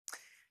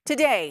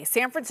Today,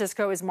 San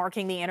Francisco is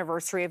marking the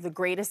anniversary of the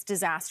greatest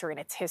disaster in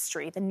its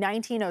history, the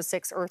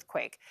 1906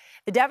 earthquake.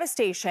 The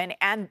devastation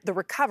and the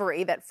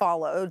recovery that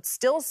followed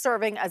still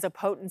serving as a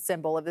potent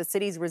symbol of the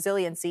city's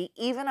resiliency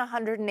even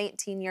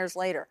 118 years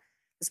later.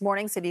 This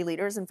morning, city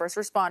leaders and first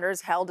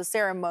responders held a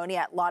ceremony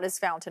at Lotta's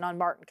Fountain on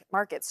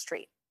Market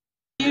Street.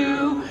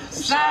 You,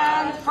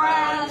 San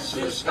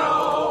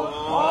Francisco,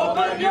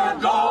 open your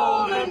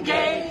golden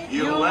gate.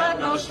 You let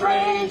no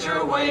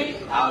stranger wait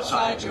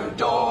outside your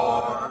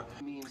door.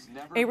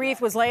 A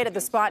wreath was laid at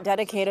the spot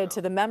dedicated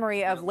to the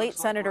memory of late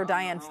Senator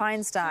Dianne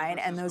Feinstein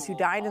and those who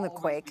died in the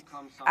quake.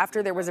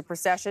 After, there was a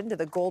procession to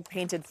the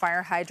gold-painted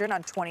fire hydrant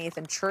on 20th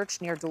and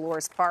Church near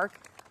Dolores Park.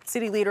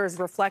 City leaders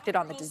reflected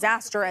on the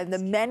disaster and the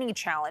many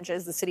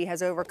challenges the city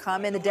has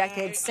overcome in the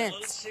decades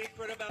since.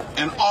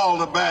 And all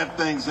the bad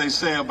things they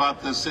say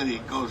about the city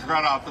goes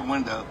right out the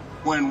window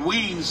when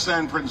we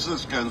San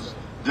Franciscans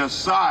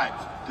decide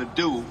to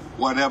do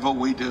whatever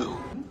we do.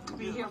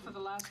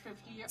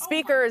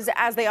 Speakers,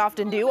 as they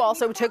often do,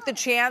 also took the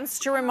chance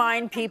to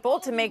remind people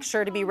to make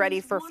sure to be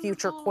ready for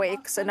future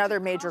quakes. Another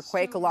major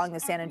quake along the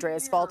San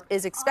Andreas Fault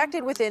is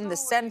expected within the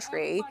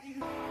century.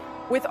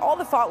 With all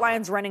the fault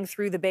lines running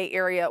through the Bay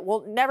Area,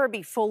 we'll never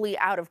be fully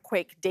out of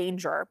quake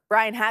danger.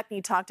 Brian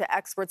Hackney talked to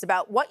experts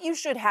about what you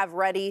should have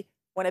ready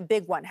when a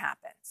big one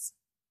happens.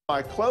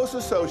 My close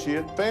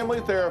associate, family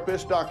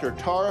therapist, Dr.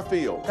 Tara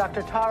Fields.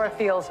 Dr. Tara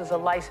Fields is a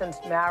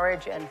licensed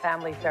marriage and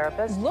family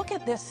therapist. Look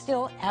at this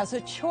still as a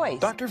choice.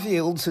 Dr.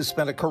 Fields has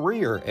spent a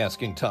career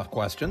asking tough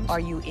questions. Are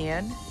you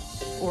in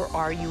or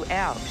are you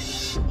out?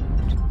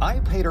 I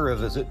paid her a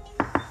visit.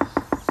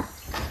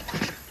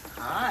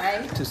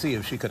 Hi. To see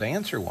if she could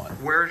answer one.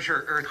 Where's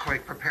your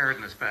earthquake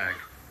preparedness bag?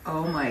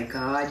 Oh my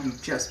God, you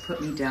just put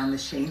me down the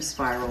shame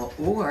spiral,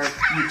 or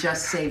you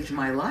just saved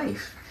my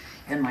life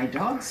and my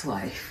dog's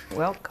life.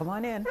 Well, come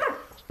on in.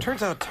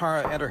 Turns out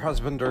Tara and her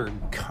husband are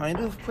kind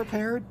of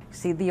prepared.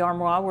 See the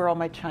armoire where all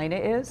my china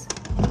is?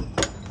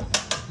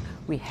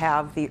 We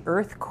have the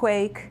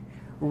earthquake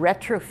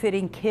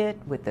retrofitting kit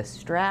with the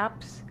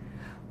straps,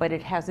 but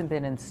it hasn't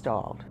been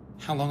installed.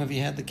 How long have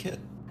you had the kit?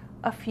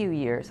 A few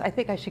years. I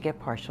think I should get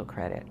partial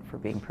credit for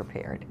being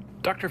prepared.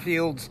 Dr.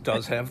 Fields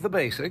does have the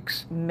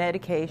basics.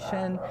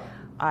 Medication,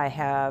 I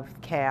have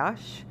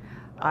cash,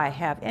 I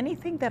have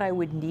anything that I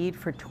would need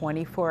for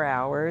 24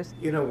 hours.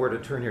 You know where to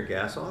turn your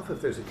gas off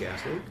if there's a gas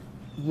leak?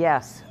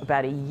 Yes,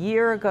 about a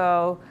year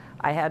ago,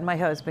 I had my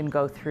husband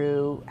go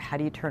through how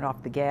do you turn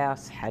off the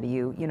gas, how do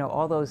you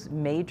all those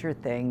major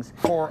things.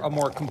 For a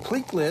more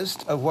complete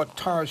list of what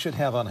Tara should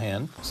have on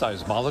hand,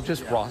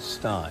 seismologist Ross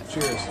Stein.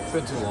 Cheers,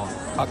 been too long.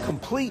 A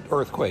complete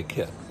earthquake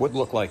kit would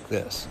look like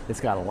this.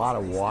 It's got a lot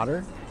of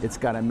water, it's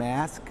got a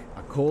mask,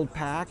 a cold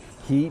pack,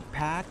 heat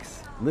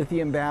packs,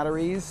 lithium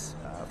batteries,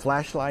 a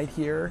flashlight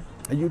here,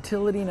 a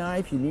utility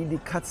knife, you need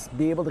to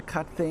be able to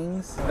cut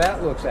things.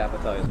 That looks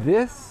appetizing.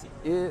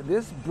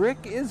 This brick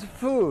is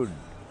food.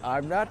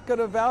 I'm not going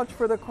to vouch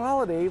for the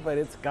quality, but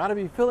it's got to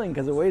be filling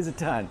because it weighs a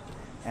ton.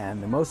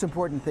 And the most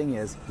important thing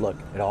is, look,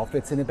 it all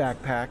fits in a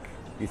backpack.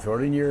 You throw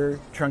it in your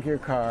trunk of your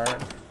car,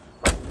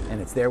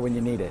 and it's there when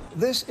you need it.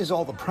 This is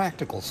all the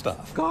practical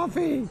stuff.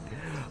 Coffee!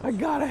 I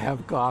gotta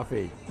have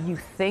coffee. You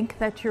think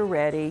that you're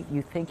ready,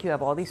 you think you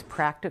have all these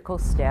practical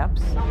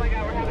steps. Oh my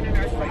God, we're having an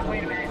earthquake.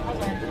 Wait a minute.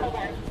 Hold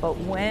on. But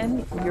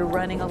when you're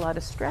running a lot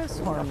of stress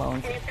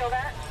hormones, Can you feel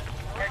that?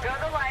 There go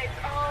the lights.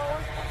 Oh.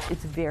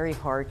 it's very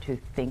hard to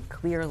think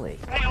clearly.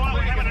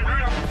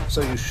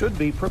 So you should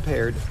be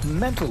prepared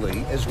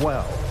mentally as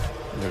well.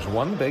 And there's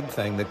one big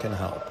thing that can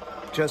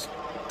help. Just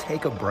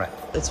take a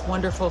breath. It's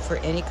wonderful for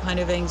any kind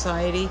of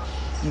anxiety.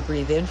 You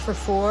breathe in for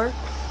 4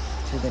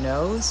 through the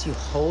nose, you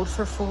hold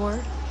for 4,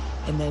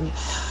 and then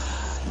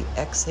you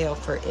exhale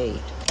for 8.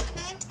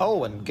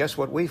 Oh, and guess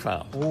what we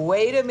found?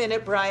 Wait a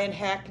minute, Brian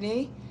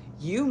Hackney.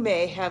 You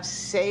may have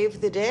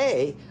saved the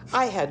day.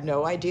 I had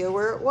no idea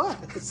where it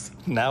was.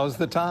 Now's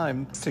the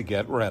time to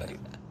get ready.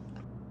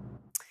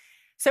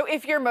 So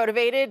if you're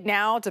motivated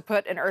now to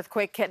put an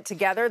earthquake kit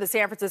together, the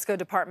San Francisco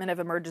Department of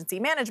Emergency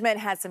Management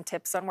has some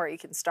tips on where you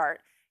can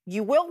start.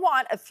 You will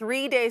want a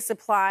 3-day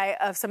supply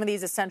of some of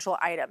these essential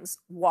items: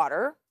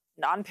 water,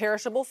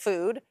 non-perishable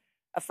food,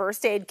 a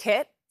first aid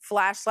kit,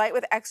 flashlight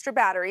with extra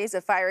batteries,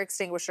 a fire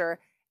extinguisher,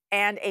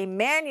 and a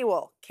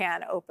manual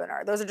can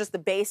opener. Those are just the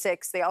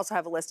basics. They also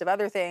have a list of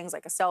other things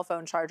like a cell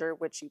phone charger,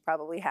 which you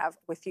probably have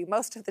with you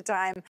most of the time.